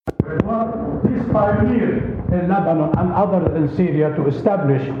This pioneer in Lebanon and others in Syria to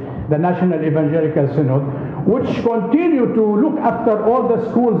establish the National Evangelical Synod, which continue to look after all the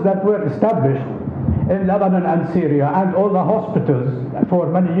schools that were established in Lebanon and Syria and all the hospitals for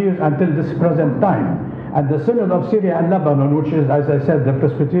many years until this present time. And the Synod of Syria and Lebanon, which is, as I said, the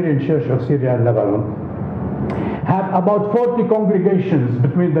Presbyterian Church of Syria and Lebanon, have about 40 congregations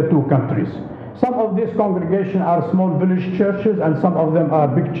between the two countries. Some of these congregations are small village churches, and some of them are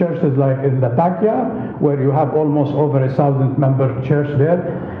big churches like in Latakia, where you have almost over 1,000-member church there.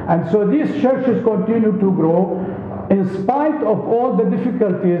 And so these churches continue to grow in spite of all the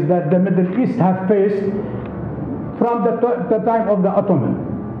difficulties that the Middle East have faced from the time of the Ottoman.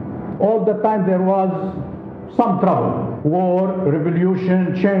 All the time there was some trouble, war,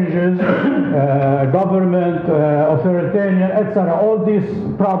 revolution, changes, government, authoritarian, etc. All these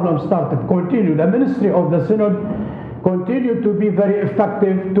problems continue. The ministry of the Synod continued to be very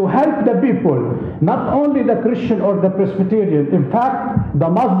effective to help the people, not only the Christian or the Presbyterian, in fact, the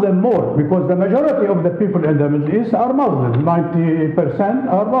Muslim more, because the majority of the people in the Middle East are Muslims,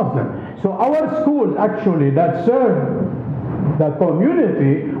 90% are Muslim. So our schools actually that serve the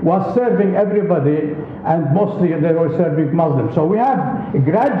community was serving everybody, and mostly they were serving Muslims. So we have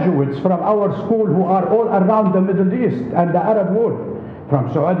graduates from our school who are all around the Middle East and the Arab world,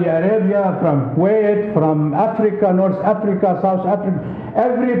 from Saudi Arabia, from Kuwait, from Africa, North Africa, South Africa.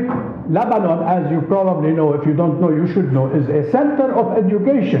 Every Lebanon, as you probably know, if you don't know, you should know, is a center of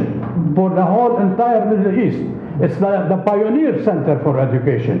education for the whole entire Middle East. It's the pioneer center for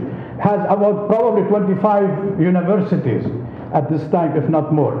education. Has about probably 25 universities at this time, if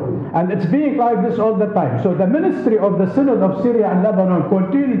not more. And it's being like this all the time. So the ministry of the Synod of Syria and Lebanon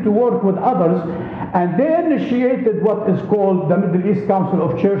continued to work with others, and they initiated what is called the Middle East Council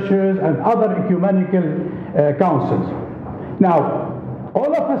of Churches and other ecumenical councils. Now,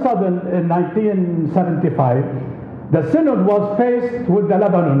 all of a sudden in 1975, the Synod was faced with the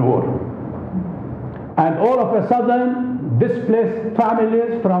Lebanon War. And all of a sudden, displaced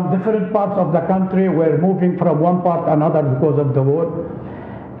families from different parts of the country were moving from one part to another because of the war.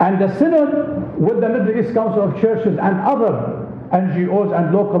 And the Synod, with the Middle East Council of Churches and other NGOs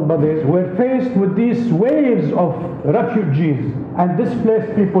and local bodies, were faced with these waves of refugees and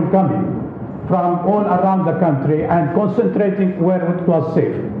displaced people coming from all around the country and concentrating where it was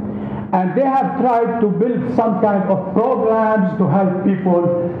safe. And they have tried to build some kind of programs to help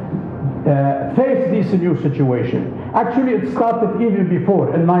people face this new situation. Actually, it started even before,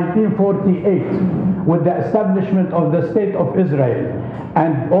 in 1948, with the establishment of the State of Israel,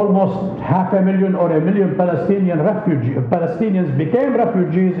 and almost 500,000 or 1 million Palestinians became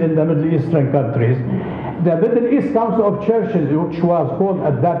refugees in the Middle Eastern countries. The Middle East Council of Churches, which was called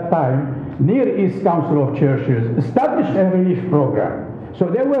at that time Near East Council of Churches, established a relief program. So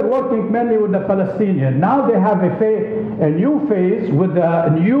they were working mainly with the Palestinians. Now they have a new phase with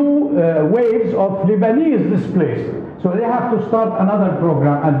new waves of Lebanese displaced. So they have to start another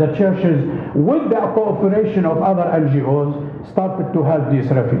program, and the churches, with the cooperation of other NGOs, started to help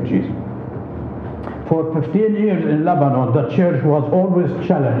these refugees. For 15 years in Lebanon, the church was always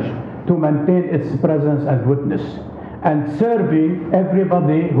challenged to maintain its presence and witness, and serving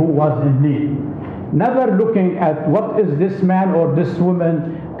everybody who was in need. Never looking at what is this man or this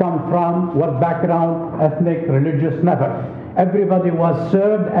woman come from, what background, ethnic, religious, never. Everybody was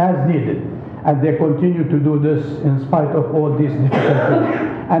served as needed, and they continue to do this in spite of all these difficulties.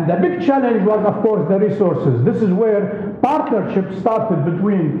 And the big challenge was, of course, the resources. This is where partnerships started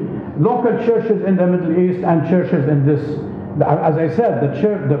between local churches in the Middle East and churches in this. As I said, the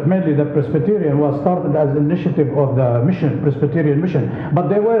church, mainly the Presbyterian, was started as an initiative of the mission, Presbyterian mission. But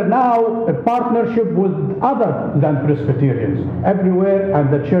they were now a partnership with other than Presbyterians everywhere,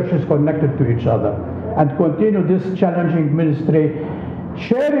 and the churches connected to each other and continue this challenging ministry,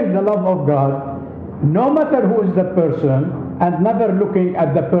 sharing the love of God, no matter who is the person, and never looking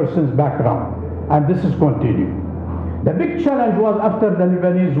at the person's background. And this is continued. The big challenge was after the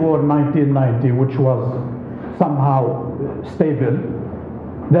Lebanese War 1990, which was somehow stable,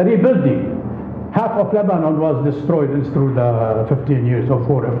 the rebuilding. Half of Lebanon was destroyed through the 15 years of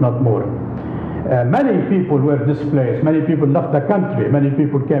war, if not more. Many people were displaced, many people left the country, many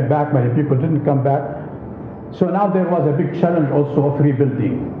people came back, many people didn't come back. So now there was a big challenge also of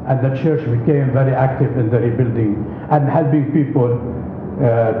rebuilding, and the church became very active in the rebuilding and helping people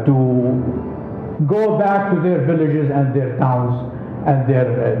to go back to their villages and their towns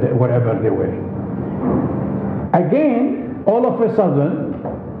and wherever they were. Again, all of a sudden,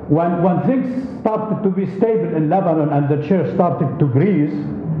 when things started to be stable in Lebanon and the church started to breathe,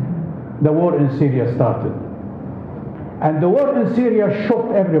 the war in Syria started. And the war in Syria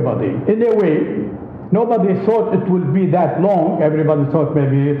shocked everybody. In a way, nobody thought it would be that long. Everybody thought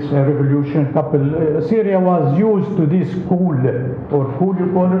maybe it's a revolution. Syria was used to this cool, or cool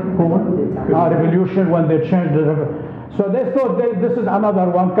you call it? Cool? Revolution when they changed so they thought this is another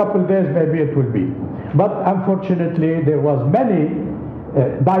one, couple days maybe it will be. But unfortunately there was many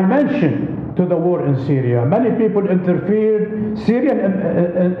dimension to the war in Syria. Many people interfered.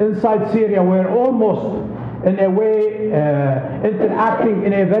 Inside Syria were almost in a way interacting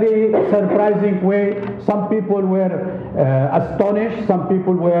in a very surprising way. Some people were astonished, some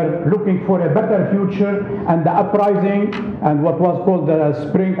people were looking for a better future, and the uprising and what was called the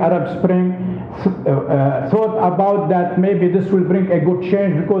Arab Spring thought about that maybe this will bring a good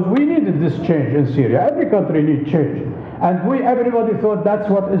change, because we needed this change in Syria. Every country needs change, and everybody thought that's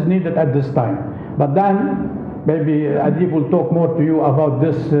what is needed at this time. But then maybe Adib will talk more to you about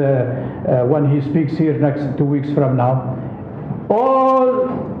this when he speaks here next 2 weeks from now. All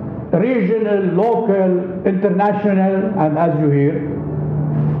regional, local, international, and as you hear,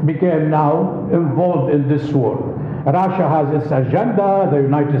 became now involved in this war. Russia has its agenda, the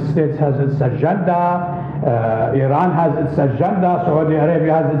United States has its agenda, Iran has its agenda, Saudi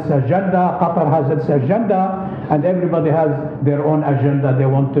Arabia has its agenda, Qatar has its agenda, and everybody has their own agenda. They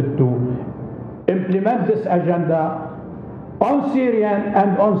wanted to implement this agenda on Syrian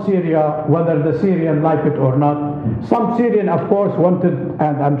and on Syria, whether the Syrian like it or not. Some Syrian, of course, wanted,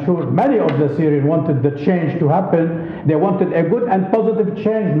 and I'm sure many of the Syrian wanted the change to happen. They wanted a good and positive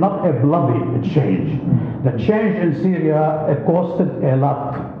change, not a bloody change. The change in Syria, it costed a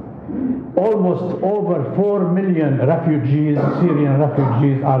lot. Almost over 4 million refugees, Syrian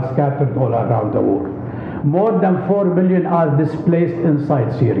refugees, are scattered all around the world. More than 4 million are displaced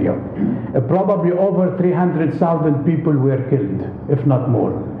inside Syria. Probably over 300,000 people were killed, if not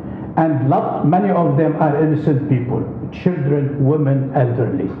more. And many of them are innocent people, children, women,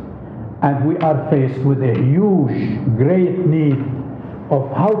 elderly. And we are faced with a huge, great need of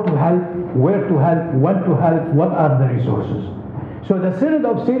how to help, where to help, when to help, what are the resources. So the Synod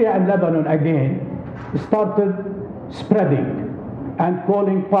of Syria and Lebanon again started spreading and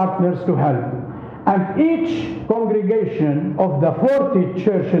calling partners to help. And each congregation of the 40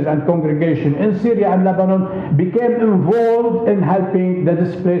 churches and congregations in Syria and Lebanon became involved in helping the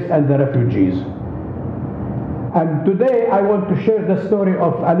displaced and the refugees. And today I want to share the story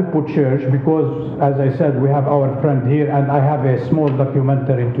of Aleppo Church, because, as I said, we have our friend here, and I have a small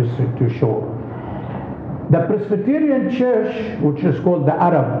documentary to show. The Presbyterian Church, which is called the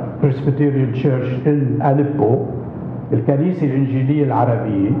Arab Presbyterian Church in Aleppo, الكنيسة الإنجيلية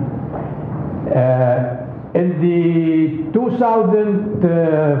العربية, in the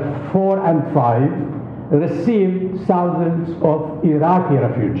 2004 and 5 received thousands of Iraqi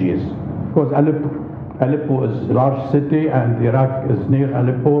refugees, because Aleppo is a large city and Iraq is near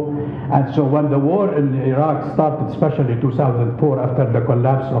Aleppo. And so when the war in Iraq started, especially 2004 after the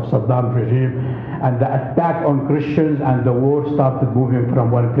collapse of Saddam regime and the attack on Christians, and the war started moving from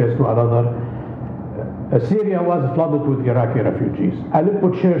one place to another, Syria was flooded with Iraqi refugees.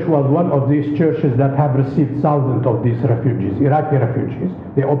 Aleppo Church was one of these churches that have received thousands of these refugees, Iraqi refugees.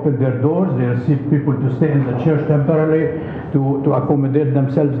 They opened their doors, they received people to stay in the church temporarily, to accommodate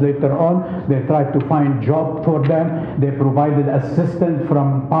themselves later on. They tried to find jobs for them. They provided assistance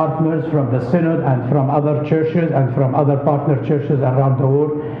from partners from the Synod and from other churches and from other partner churches around the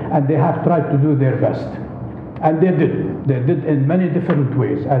world, and they have tried to do their best. And they did. They did in many different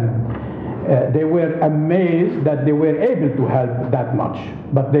ways. And they were amazed that they were able to help that much,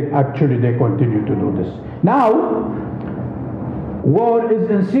 but they continue to do this. Now, war is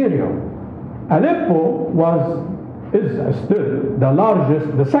in Syria. Aleppo is still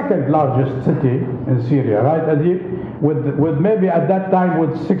the second largest city in Syria, right, Adib? With maybe at that time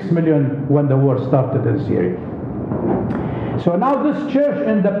with 6 million when the war started in Syria. So now this church,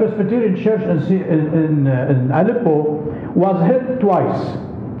 in the Presbyterian church in Aleppo, was hit twice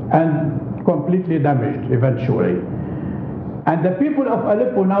and completely damaged eventually. And the people of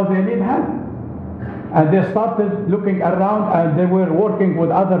Aleppo now, they need help. And they started looking around, and they were working with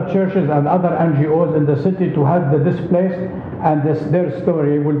other churches and other NGOs in the city to help the displaced. And their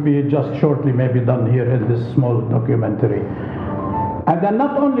story will be just shortly maybe done here in this small documentary. And then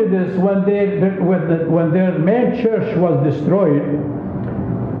not only this, when their main church was destroyed,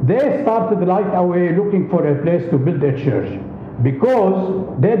 they started right away looking for a place to build a church,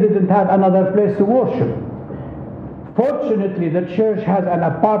 because they didn't have another place to worship. Fortunately, the church has an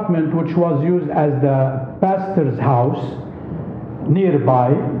apartment which was used as the pastor's house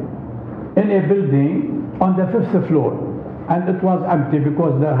nearby in a building on the 5th floor. And it was empty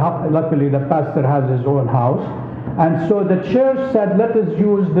because luckily the pastor has his own house. And so the church said, let us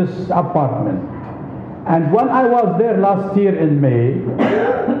use this apartment. And when I was there last year in May,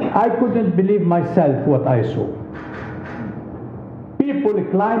 I couldn't believe myself what I saw. People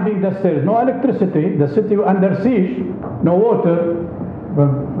climbing the stairs, no electricity, the city under siege, no water.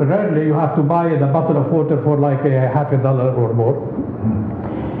 Rarely you have to buy a bottle of water for like $50 or more.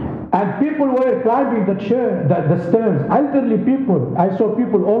 And people were climbing the stairs, elderly people. I saw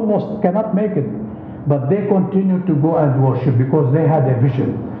people almost cannot make it. But they continued to go and worship because they had a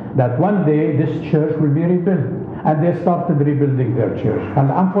vision that one day this church will be rebuilt. And they started rebuilding their church. And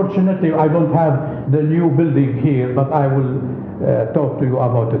unfortunately, I don't have the new building here, but I will talk to you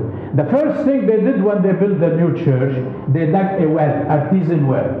about it. The first thing they did when they built the new church, they dug a well, artesian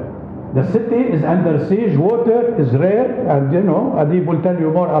well. The city is under siege, water is rare, and you know, Adib will tell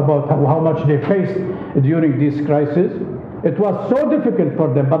you more about how much they faced during this crisis. It was so difficult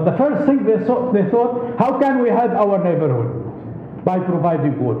for them, but the first thing they thought, how can we help our neighborhood? By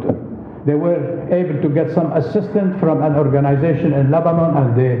providing water. They were able to get some assistance from an organization in Lebanon,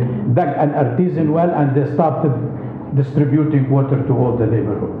 and they dug an artesian well and they started distributing water to all the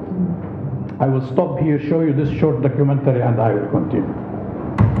neighborhood. I will stop here, show you this short documentary, and I will continue.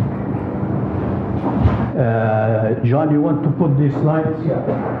 John, you want to put these slides?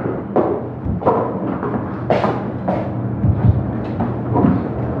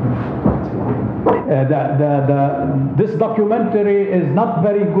 This documentary is not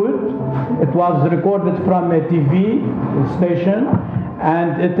very good. It was recorded from a TV station,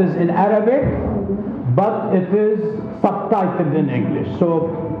 and it is in Arabic, but it is subtitled in English. So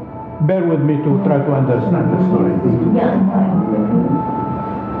bear with me to try to understand the story.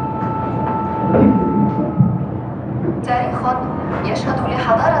 تاريخ يشهد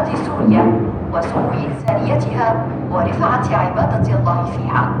لحضارة سوريا وسمو إنسانيتها ورفعة عبادة الله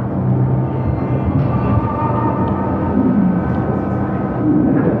فيها.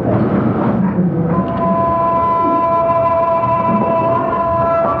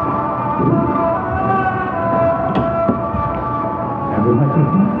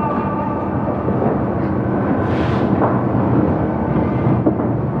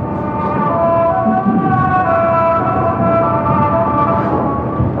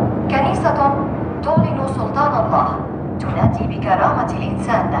 كنيسة تعلن سلطان الله، تنادي بكرامة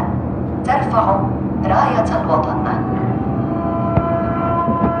الإنسان، ترفع راية الوطن.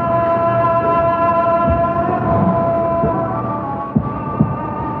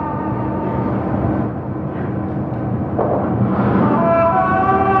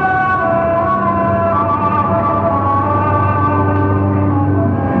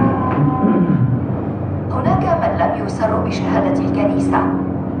 بشهادة الكنيسة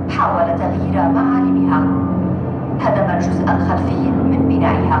حاول تغيير معالمها، هدم الجزء الخلفي من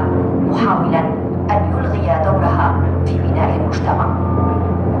بنائها محاولا أن يلغي دورها في بناء المجتمع.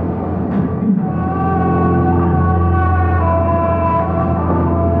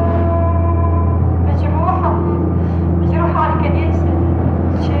 مجروحة على الكنيسة،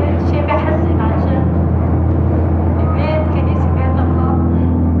 شيء بيحزن عن جد. البيت كنيسة بيت الله.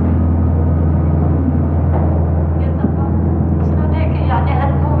 يعني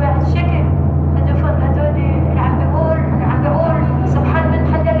هدموه بهالشكل، هدول اللي عم بيقول سبحان من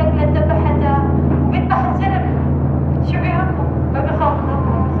حلل لك لا تذبح حدا، وبيذبح الزلمه. شو بيهمه؟ ما بيخاف من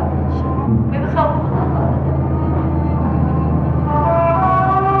الله، ما بيخاف من الله.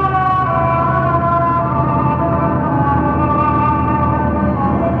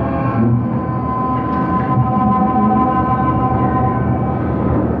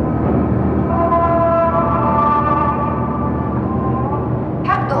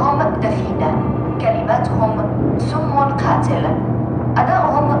 كلماتهم سم قاتل،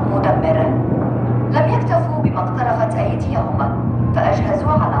 أداؤهم مدمر. لم يكتفوا بما اقترفت أيديهم،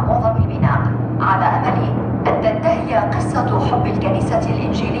 فأجهزوا على معظم البناء على أمل أن تنتهي قصة حب الكنيسة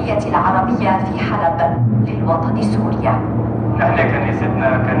الإنجيلية العربية في حلب للوطن السوري. نحن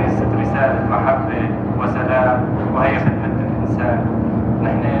كنيستنا كنيسة رسالة محبة وسلام وهي خدمة الإنسان.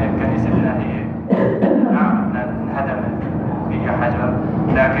 نحن كنيستنا هي انهدمت فيها حجر،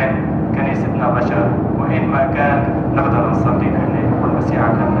 لكن كنيستنا بشر، وإنما كان نقدر نصلي نحن والمسيح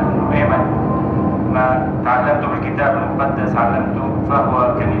علمنا أنه أيما ما تعلمته بالكتاب المقدس علمته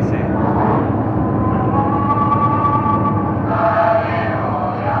فهو كنيسة.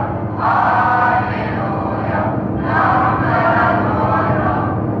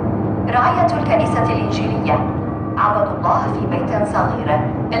 رعاية الكنيسة الإنجيلية عبدوا الله في بيت صغير،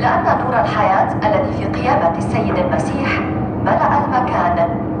 إلا أن نور الحياة الذي في قيامة السيد المسيح ملأ المكان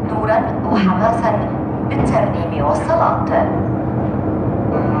نورا وحماسا بالترنيم والصلاة.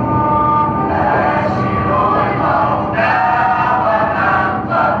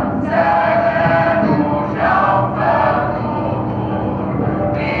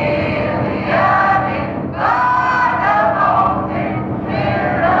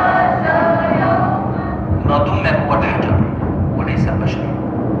 البشر.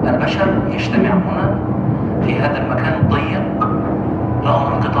 البشر يجتمعون في هذا المكان الضيق،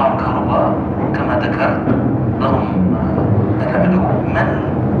 لهم انقطاع الكهرباء كما ذكرت، لهم العدو. من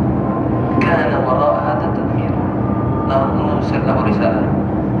كان وراء هذا التدمير؟ نرسل له رسالة: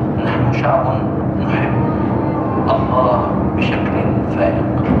 نحن شعب نحب الله بشكل فائق،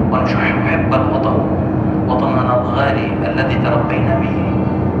 ونحب الوطن، وطننا الغالي الذي تربينا به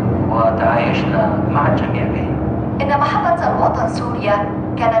وتعايشنا مع الجميع به. إن محبة الوطن سوريا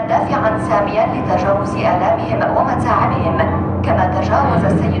كانت دافعا ساميا لتجاوز آلامهم ومتاعبهم، كما تجاوز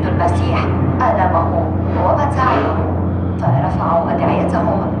السيد المسيح آلامه ومتاعبه، فرفعوا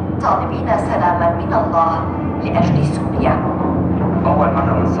أدعيتهم طالبين سلاما من الله لأجل سوريا. أول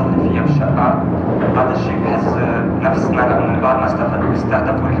مرة بنصلي فيها بالشقة، هذا الشيء بحس نفسنا لأنه بعد ما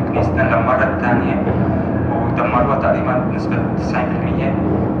استهدفوا كنيستنا للمرة الثانية ودمروها تقريبا بنسبة 90%.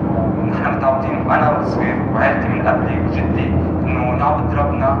 نحن متعودين وأنا وصغير وعائلتي من قبلي وجدي إنه نعبد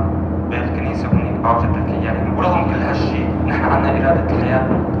ربنا بالكنيسة وهنيك بعبد الكيان، ورغم كل هالشيء نحن عندنا إرادة الحياة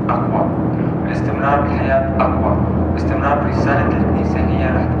أقوى، الاستمرار بالحياة أقوى، الاستمرار برسالة الكنيسة هي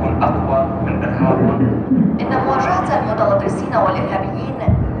رح تكون أقوى من إرهابهم. إن مواجهة المتغطرسين والإرهابيين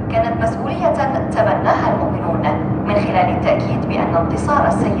كانت مسؤولية تبناها المؤمنون من خلال التأكيد بأن انتصار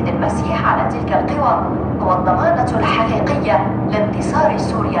السيد المسيح على تلك القوى هو الضمانة الحقيقية لانتصار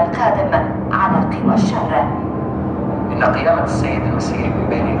سوريا القادم على قوى الشر. إن قيامة السيد المسيح من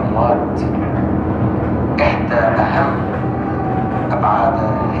بين الأموات إحدى أهم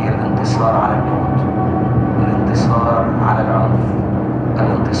أبعادها هي الانتصار على الموت، الانتصار على العنف،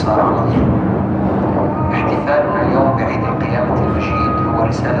 الانتصار على الظلم. احتفالنا اليوم بعيد القيامة المجيد هو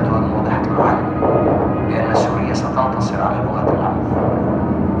رسالته الموضحة المعلنة بأن سوريا ستنتصر على لغة العنف،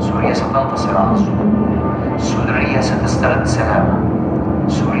 سوريا ستنتصر على الظلم، سوريا ستسترد سلامها،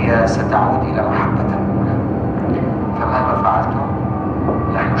 سوريا ستعود إلى محبة الأولى. فمهما فعلتم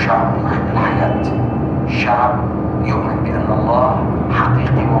نحن شعب يحب الحياة، شعب يؤمن بأن الله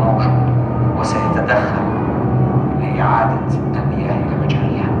حقيقي وموجود وسيتدخل لإعادة المياه إلى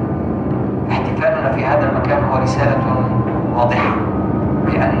مجاريها. احتفالنا في هذا المكان هو رسالة واضحة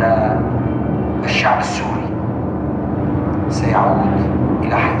بأن الشعب السوري سيعود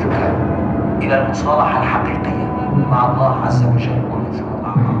إلى حيث كان، إلى المصالحة الحقيقية مع الله عز وجل ومثل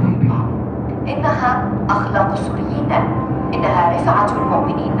الله. إنها أخلاق السوريين، إنها رفعة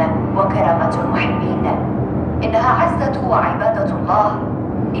المؤمنين وكرامة المحبين، إنها عزة وعبادة الله،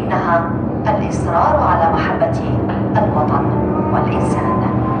 إنها الإصرار على محبة الوطن والإنسان.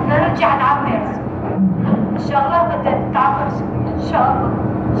 نرجع نعمر إن شاء الله، بدها تتعمر إن شاء الله،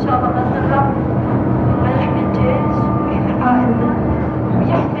 إن شاء الله بإذن الرب. الله يحمي الجيش ويحمي عائلنا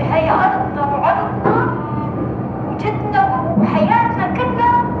ويحمي هي أرضنا وعرضنا وجدنا وحياتنا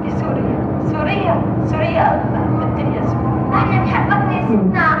كلها في سوريا. سوريا بالدنيا سوريا. نحن نحب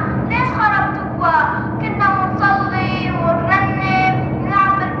كنيستنا، ليش خربتوها؟ كنا نصلي ونرنم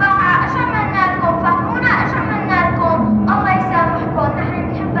نلعب بالبقعة، ايش عملنا لكم؟ فهمونا ايش عملنا لكم؟ الله يسامحكم،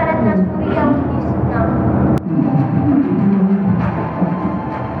 نحن نحب بلدنا سوريا وكنيستنا.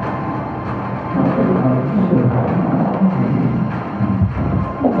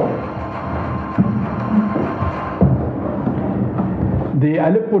 The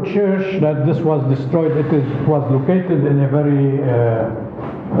Aleppo church that this was destroyed, it was located in a very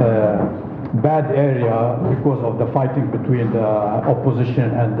bad area because of the fighting between the opposition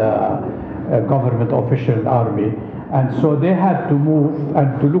and the government official army. And so they had to move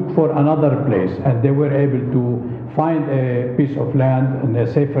and to look for another place, and they were able to find a piece of land in a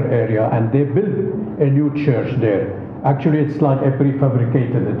safer area, and they built a new church there. Actually, it's like a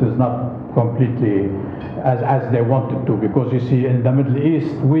prefabricated. It is not completely as they wanted to, because you see, in the Middle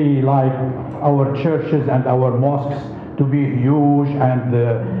East, we like our churches and our mosques to be huge and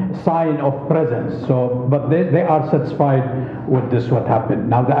sign of presence. So, but they are satisfied with this, what happened.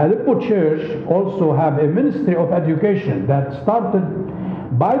 Now, the Aleppo church also have a ministry of education that started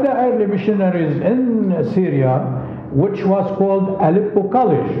by the early missionaries in Syria, which was called Aleppo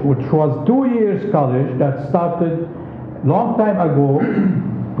College, which was 2 years college that started long time ago,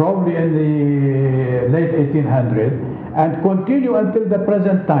 probably in the late 1800s, and continue until the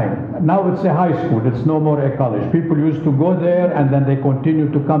present time. Now it's a high school, it's no more a college. People used to go there and then they continue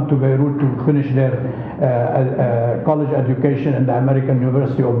to come to Beirut to finish their college education in the American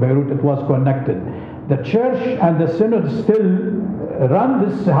University of Beirut. It was connected. The church and the synod still run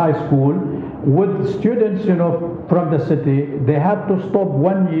this high school with students, from the city. They had to stop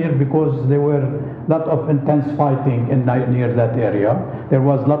 1 year because there were a lot of intense fighting near that area. There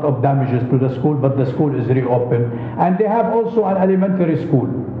was a lot of damages to the school, but the school is reopened. And they have also an elementary school.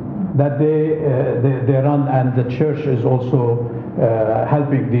 that they run, and the church is also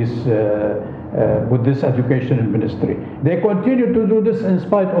helping these with this educational ministry. They continue to do this in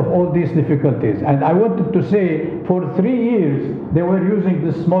spite of all these difficulties. And I wanted to say, for 3 years, they were using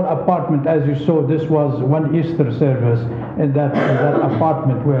this small apartment. As you saw, this was one Easter service in that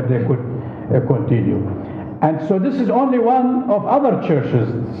apartment where they could continue. And so this is only one of other churches.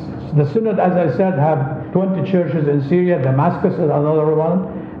 The Synod, as I said, have 20 churches in Syria. Damascus is another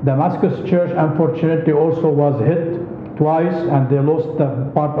one. Damascus Church, unfortunately, also was hit twice, and they lost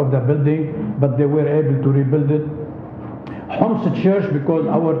part of the building, but they were able to rebuild it. Homs Church, because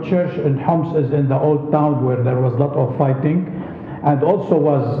our church in Homs is in the old town where there was a lot of fighting, and also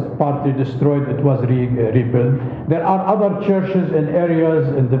was partly destroyed. It was rebuilt. There are other churches in areas,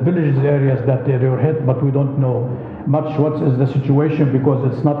 in the villages areas, that they were hit, but we don't know much what is the situation,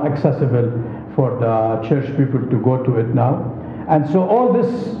 because it's not accessible for the church people to go to it now. And so all this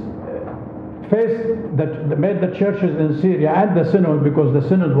face that made the churches in Syria and the Synod, because the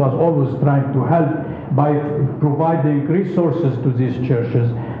Synod was always trying to help by providing resources to these churches,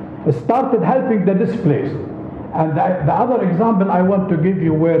 started helping the displaced. And the other example I want to give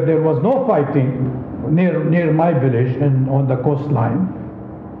you, where there was no fighting near my village on the coastline,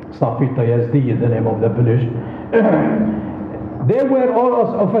 Safita Yazdi is the name of the village, they were all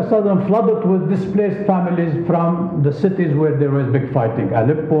of a sudden flooded with displaced families from the cities where there was big fighting.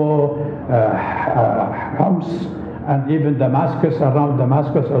 Aleppo, Homs, and even Damascus, around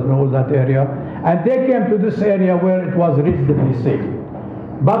Damascus and all that area. And they came to this area where it was reasonably safe.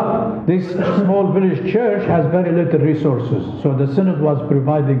 But this small village church has very little resources. So the Synod was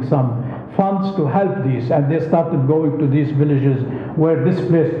providing some funds to help these, and they started going to these villages where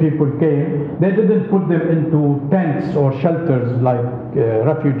displaced people came. They didn't put them into tents or shelters like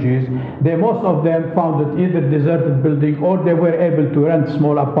refugees. Most of them found it either deserted building, or they were able to rent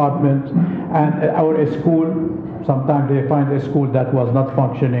small apartments or a school. Sometimes they find a school that was not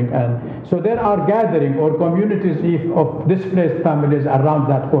functioning. And so there are gathering or communities of displaced families around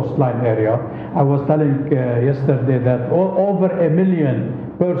that coastline area. I was telling yesterday that over 1 million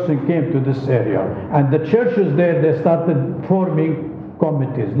person came to this area, and the churches there, they started forming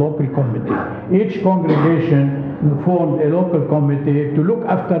committees, local committees. Each congregation formed a local committee to look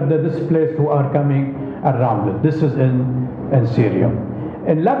after the displaced who are coming around it. This is in Syria.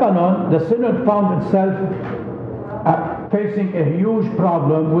 In Lebanon, the Synod found itself facing a huge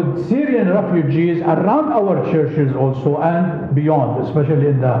problem with Syrian refugees around our churches also and beyond, especially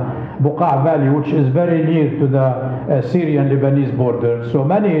in the Buqa Valley, which is very near to the Syrian-Lebanese border. So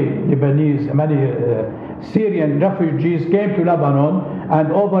many Syrian refugees came to Lebanon,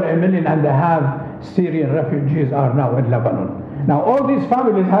 and over 1.5 million Syrian refugees are now in Lebanon. Now all these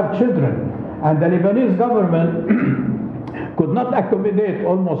families have children, and the Lebanese government could not accommodate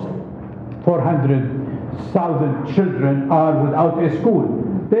almost 400,000 children are without a school.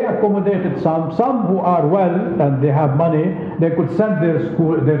 They accommodated some who are well and they have money. They could send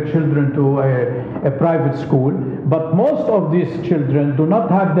their children to a private school. But most of these children do not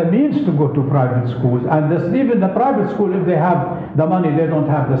have the means to go to private schools. And even the private school, if they have the money, they don't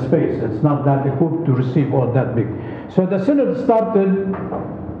have the space. It's not that equipped to receive all that big. So the Synod started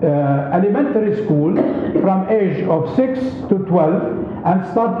elementary school from age of 6 to 12, and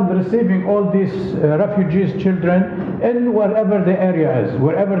started receiving all these refugees children in wherever the area is.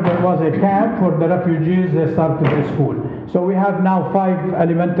 Wherever there was a camp for the refugees, they started a school. So we have now 5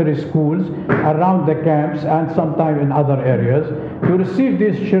 elementary schools around the camps and sometimes in other areas to receive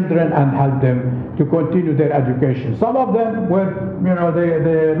these children and help them to continue their education. Some of them were,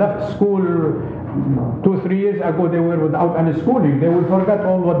 they left school 2-3 years ago. They were without any schooling. They will forget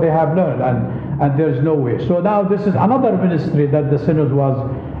all what they have learned, and there's no way. So now this is another ministry that the Synod was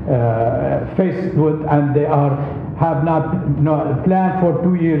faced with, and they have not planned for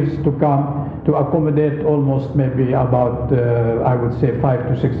 2 years to come to accommodate almost maybe about I would say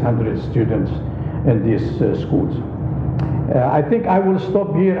 500 to 600 students in these schools. I think I will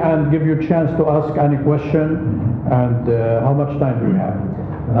stop here and give you a chance to ask any question. And how much time do we have?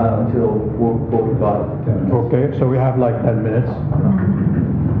 Until 45 minutes. Okay, so we have like 10 minutes.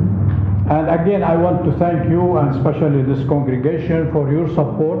 And again, I want to thank you, and especially this congregation, for your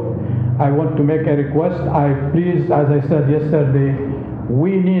support. I want to make a request. Please, as I said yesterday,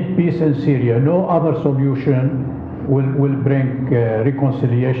 we need peace in Syria. No other solution will bring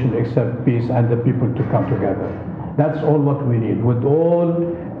reconciliation except peace and the people to come together. That's all what we need. With all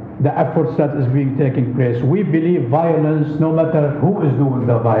the efforts that is being taking place, we believe violence, no matter who is doing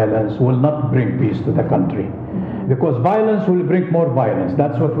the violence, will not bring peace to the country. Because violence will bring more violence.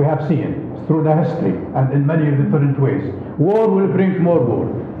 That's what we have seen through the history and in many different ways. War will bring more war.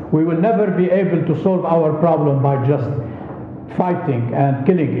 We will never be able to solve our problem by just fighting and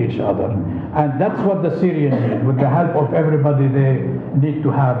killing each other. And that's what the Syrians need. With the help of everybody, they need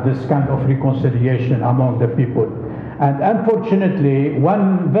to have this kind of reconciliation among the people. And unfortunately,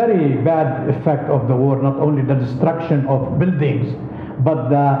 one very bad effect of the war, not only the destruction of buildings, but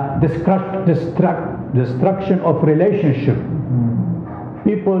the destruction of relationship.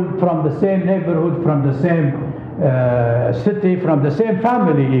 People from the same neighborhood, from the same city, from the same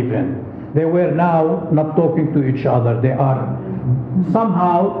family even, they were now not talking to each other. They are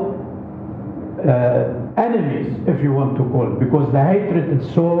somehow enemies, if you want to call it, because the hatred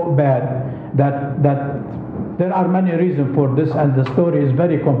is so bad that there are many reasons for this, and the story is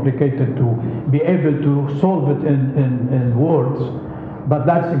very complicated to be able to solve it in words. But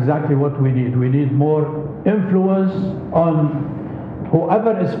that's exactly what we need. We need more influence on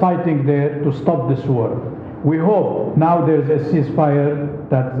whoever is fighting there to stop this war. We hope now there's a ceasefire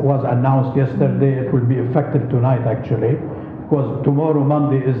that was announced yesterday. It will be effective tonight actually, because tomorrow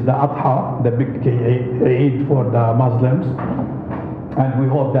Monday is the Adha, the big Eid for the Muslims, and we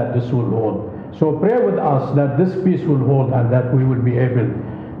hope that this will hold. So pray with us that this peace will hold and that we will be able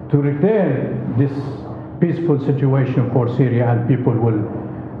to retain this peaceful situation for Syria, and people will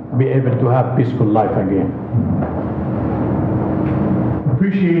be able to have peaceful life again.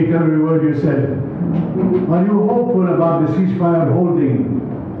 Appreciate every word you said. Are you hopeful about the ceasefire holding,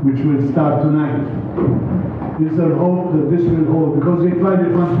 which will start tonight? Is there hope that this will hold? Because they tried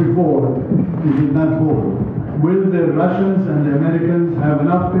it once before, it did not hold. Will the Russians and the Americans have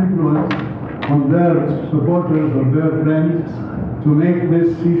enough influence on their supporters or their friends to make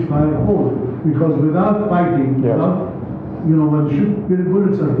this ceasefire hold? Because without fighting, without, when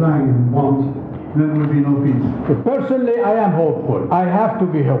bullets are flying in bombs, there will be no peace. Personally, I am hopeful. I have to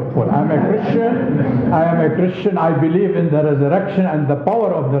be hopeful. I'm a Christian. I believe in the resurrection and the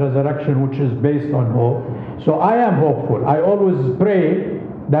power of the resurrection, which is based on hope. So I am hopeful. I always pray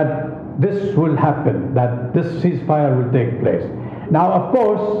that this will happen, that this ceasefire will take place. Now, of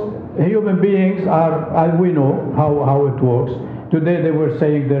course, human beings are, and we know how it works. Today they were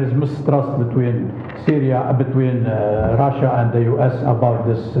saying there is mistrust between Russia and the US about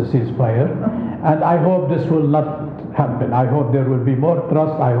this ceasefire, and I hope this will not happen. I hope there will be more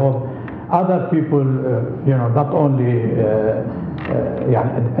trust. I hope other people, not only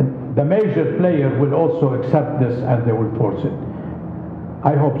the major player will also accept this and they will force it.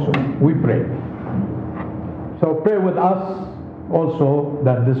 I hope so. We pray. So pray with us also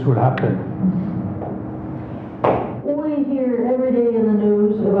that this will happen. We hear every day in the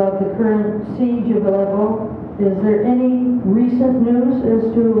news about the current siege of Aleppo. Is there any recent news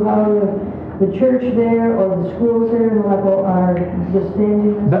as to how the church there or the schools there in Aleppo are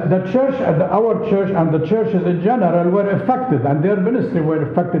withstanding this? The church, our church and the churches in general were affected, and their ministry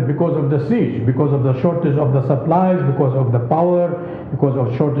were affected because of the siege, because of the shortage of the supplies, because of the power, because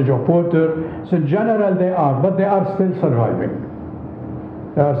of shortage of water. So in general they are, but they are still surviving.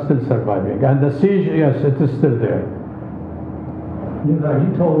 They are still surviving. And the siege, yes, it is still there. You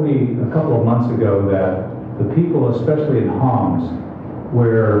told me a couple of months ago that the people, especially in Homs,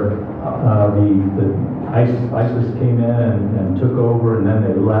 where the ISIS came in and took over and then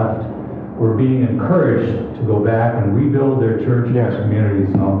they left, were being encouraged to go back and rebuild their churches and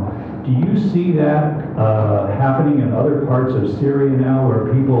communities and all. Do you see that happening in other parts of Syria now,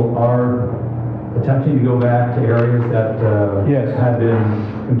 where people are attempting to go back to areas that had been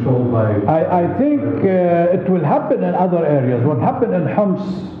controlled by... I think it will happen in other areas. What happened in Homs,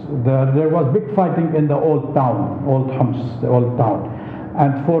 there was big fighting in the old town, old Homs, the old town.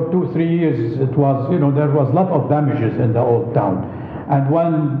 And for 2-3 years, it was, there was a lot of damages in the old town. And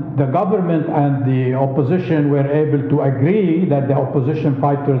when the government and the opposition were able to agree that the opposition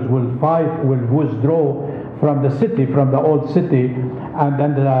fighters will withdraw from the city, from the old city, and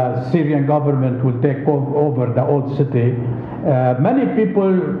then the Syrian government will take over the old city. Many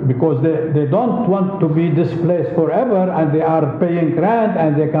people, because they don't want to be displaced forever, and they are paying rent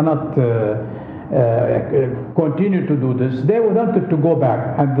and they cannot continue to do this, they wanted to go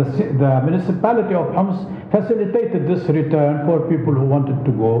back. And the municipality of Homs facilitated this return for people who wanted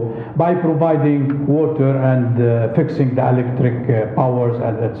to go by providing water and fixing the electric powers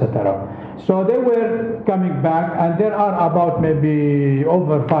and etc. So they were coming back, and there are about maybe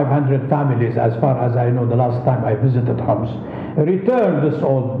over 500 families, as far as I know, the last time I visited Homs, returned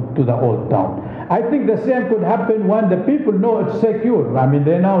to the old town. I think the same could happen when the people know it's secure. I mean,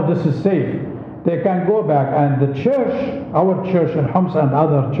 they know this is safe. They can go back, and the church, our church in Homs and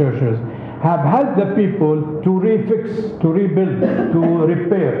other churches, have helped the people to refix, to rebuild, to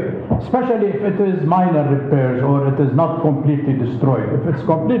repair, especially if it is minor repairs or it is not completely destroyed. If it's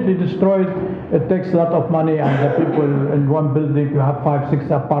completely destroyed, it takes a lot of money, and the people in one building, you have 5,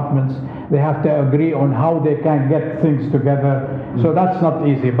 6 apartments, they have to agree on how they can get things together. So that's not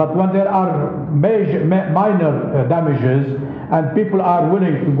easy. But when there are minor damages and people are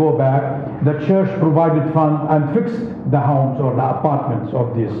willing to go back, the church provided funds and fixed the homes or the apartments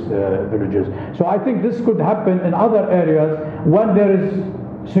of these villages. So I think this could happen in other areas when there is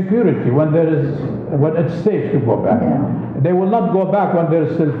security, when it's safe to go back. They will not go back when there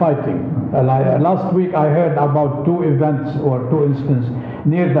is still fighting. Last week I heard about 2 events or 2 instances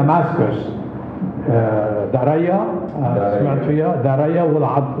near Damascus. Daraya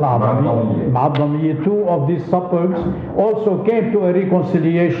والعظمية, 2 of these suburbs also came to a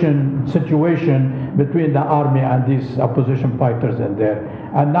reconciliation situation between the army and these opposition fighters in there,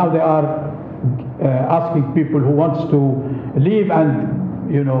 and now they are asking people who wants to leave and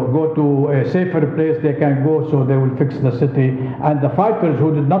go to a safer place, they can go, so they will fix the city. And the fighters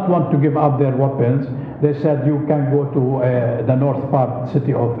who did not want to give up their weapons, they said you can go to the north part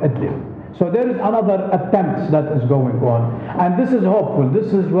city of Idlib. So there is another attempt that is going on, and this is hopeful.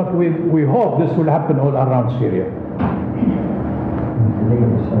 This is what we hope this will happen all around Syria.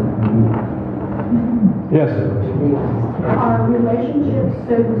 Yes. Are relationships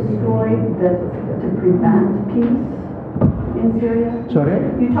so destroyed that to prevent peace in Syria? Sorry?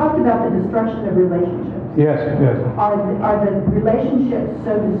 You talked about the destruction of relationships. Yes, yes. Are the relationships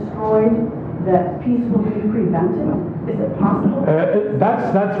so destroyed that peace will be prevented? Is it possible?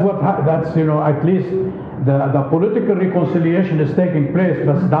 That's at least the political reconciliation is taking place,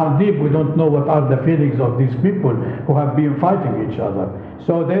 but down deep we don't know what are the feelings of these people who have been fighting each other.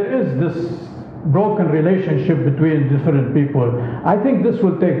 So there is this broken relationship between different people. I think this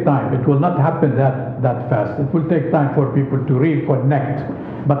will take time. It will not happen that fast. It will take time for people to reconnect.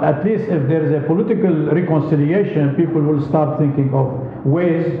 But at least if there is a political reconciliation, people will start thinking of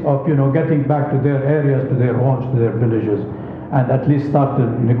ways of getting back to their areas, to their homes, to their villages, and at least start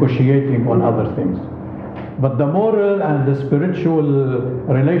negotiating on other things. But the moral and the spiritual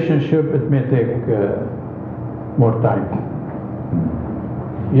relationship, it may take more time.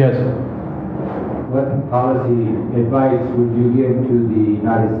 Yes. What policy advice would you give to the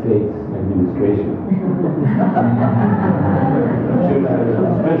United States administration?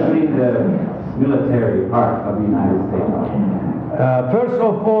 Especially the military part of the United States. First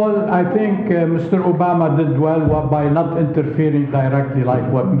of all, I think Mr. Obama did well by not interfering directly like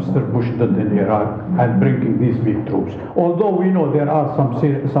what Mr. Bush did in Iraq and bringing these big troops. Although we know there are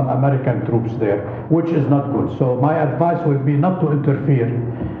some American troops there, which is not good. So my advice would be not to interfere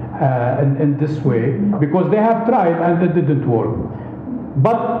in this way, because they have tried and it didn't work.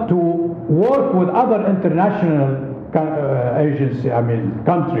 But to work with other international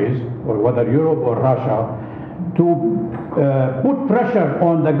countries, or whether Europe or Russia, to put pressure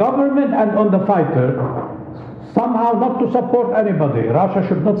on the government and on the fighter, somehow not to support anybody. Russia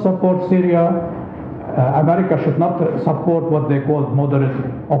should not support Syria. America should not support what they call moderate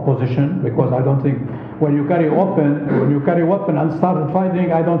opposition, because I don't think when you carry weapon and start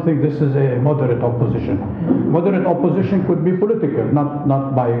fighting, I don't think this is a moderate opposition. Moderate opposition could be political,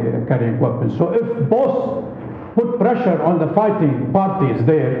 not by carrying weapons. So if both put pressure on the fighting parties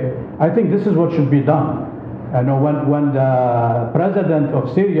there, I think this is what should be done. I know when the president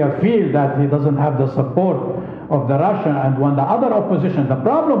of Syria feels that he doesn't have the support of the Russian, and when the other opposition, the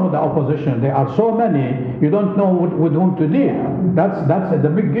problem with the opposition, there are so many, you don't know with whom to deal. That's the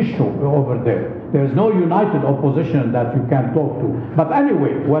big issue over there. There's no united opposition that you can talk to. But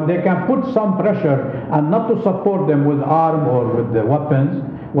anyway, when they can put some pressure and not to support them with arms or with the weapons,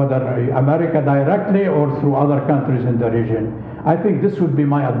 whether America directly or through other countries in the region, I think this would be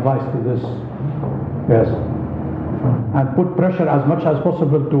my advice to this. Yes. And put pressure as much as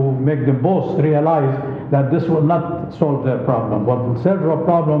possible to make them both realize that this will not solve their problem. What will solve their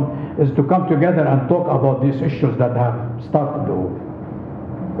problem is to come together and talk about these issues that have started the war.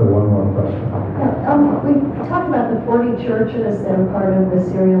 One more question. We talked about the 40 churches that are part of the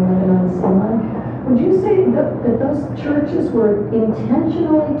Syria-Lebanon Syncline. Would you say that those churches were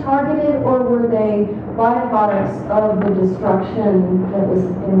intentionally targeted, or were they byproducts of the destruction that was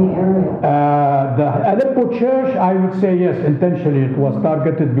in the area? The Aleppo church, I would say yes, intentionally it was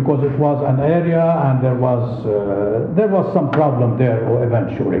targeted because it was an area and there was some problem there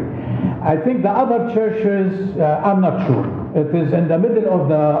eventually. I think the other churches, I'm not sure. It is in the middle of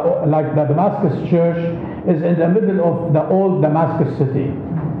the Damascus church is in the middle of the old Damascus city.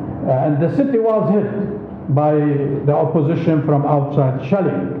 And the city was hit by the opposition from outside,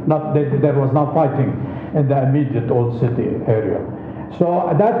 shelling. There was no fighting in the immediate old city area.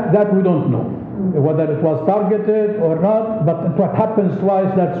 So that we don't know, whether it was targeted or not, but what happens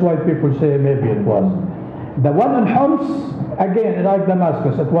twice, that's why people say maybe it was. The one in Homs, again, like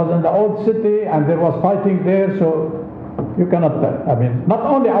Damascus, it was in the old city and there was fighting there, so you cannot tell. I mean, not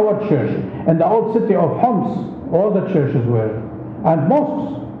only our church, in the old city of Homs, all the churches were, and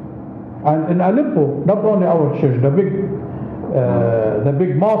mosques. And in Aleppo, not only our church, the big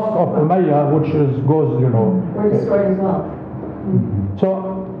mosque of Umayyah, which goes, Were destroyed as well.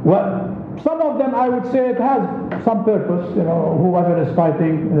 So, some of them, I would say, it has some purpose. Whoever is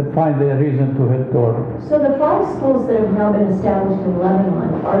fighting, find a reason to hit or. So the 5 schools that have now been established in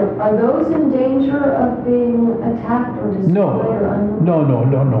Lebanon, are those in danger of being attacked or destroyed? No.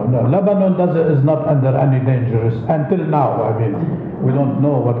 Lebanon is not under any danger until now. I mean, we don't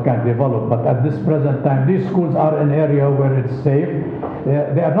know what can develop, but at this present time, these schools are an area where it's safe.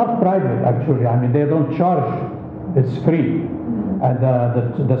 They are not private, actually. I mean, they don't charge. It's free. And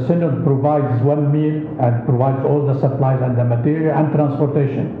the synod provides one meal and provides all the supplies and the material and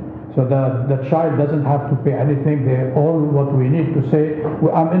transportation. So the child doesn't have to pay anything. All what we need to say,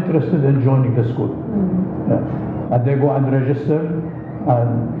 I'm interested in joining the school. Yeah. And they go and register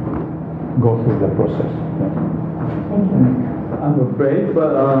and go through the process. Yeah. Thank you. I'm afraid,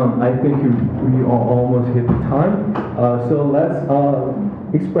 but I think we almost hit the time. So let's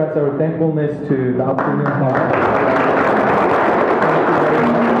express our thankfulness to Dr. Nuhad.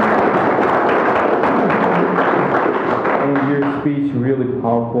 And your speech really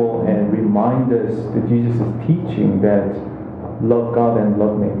powerful and remind us that Jesus is teaching that love God and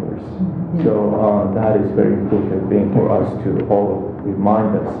love neighbors. So that is very important thing for us to all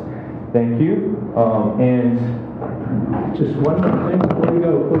remind us. Thank you. And just one more thing before we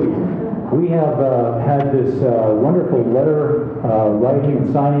go, please. We have had this wonderful letter writing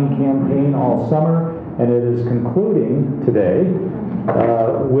and signing campaign all summer, and it is concluding today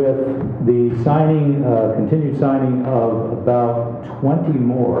with the continued signing of about 20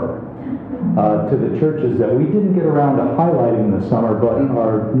 more to the churches that we didn't get around to highlighting this summer, but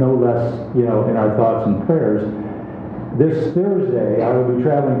are no less, in our thoughts and prayers. This Thursday, I will be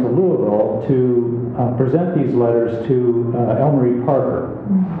traveling to Louisville to present these letters to Elmarie Parker,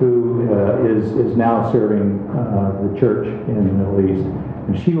 who is now serving the church in the Middle East.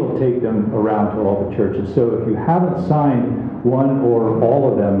 And she will take them around to all the churches. So if you haven't signed one or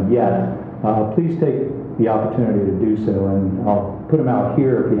all of them yet, please take the opportunity to do so. And I'll put them out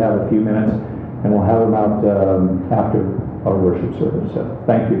here if you have a few minutes, and we'll have them out after our worship service. So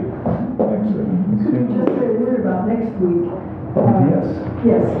thank you. Thanks. Could we just say a word about next week? Yes.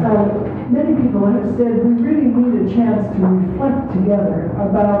 Yes. Many people have said we really need a chance to reflect together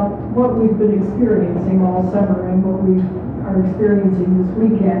about what we've been experiencing all summer and what we are experiencing this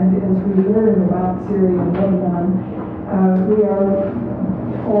weekend as we learn about Syria and Lebanon. We are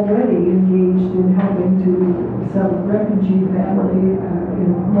already engaged in helping to settle a refugee family in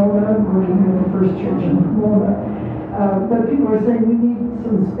Mona, working with the First Church in Mona. But people are saying we need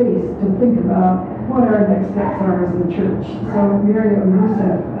some space to think about what our next steps are as a church. So Miriam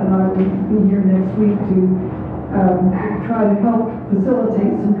Youssef and I will be here next week to try to help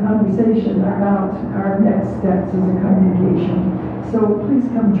facilitate some conversation about our next steps as a congregation. So please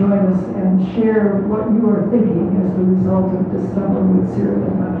come join us and share what you are thinking as the result of this summer with Syria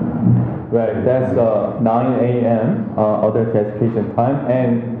and Lebanon. Right, that's 9 a.m. Adult education time.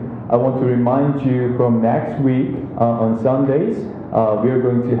 And I want to remind you from next week on Sundays, we are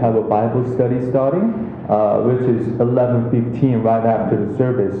going to have a Bible study starting, which is 11:15 right after the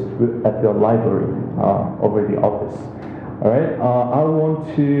service at the library over the office. All right, I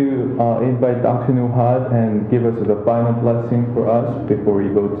want to invite Dr. Nuhad and give us the final blessing for us before we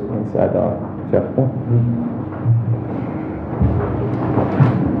go inside chapel.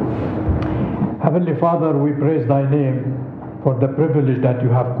 Heavenly Father, we praise Thy name for the privilege that you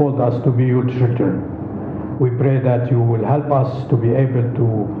have called us to be your children. We pray that you will help us to be able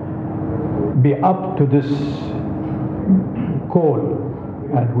to be up to this call,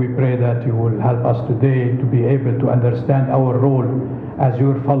 and we pray that you will help us today to be able to understand our role as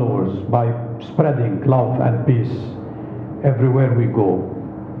your followers by spreading love and peace everywhere we go.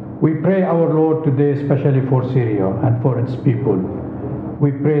 We pray, our Lord, today especially for Syria and for its people.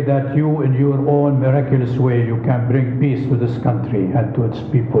 We pray that you, in your own miraculous way, you can bring peace to this country and to its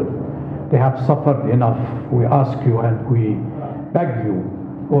people. They have suffered enough. We ask you and we beg you,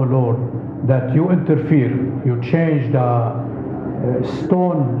 O Lord, that you interfere, you change the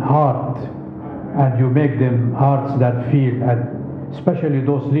stone heart, and you make them hearts that feel and especially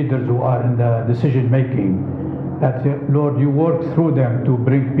those leaders who are in the decision making, that Lord, you work through them to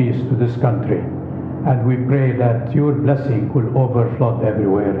bring peace to this country. And we pray that your blessing will overflow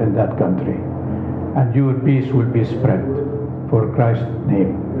everywhere in that country. And your peace will be spread. For Christ's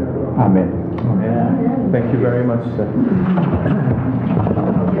name. Amen. Amen. Thank you very much, sir.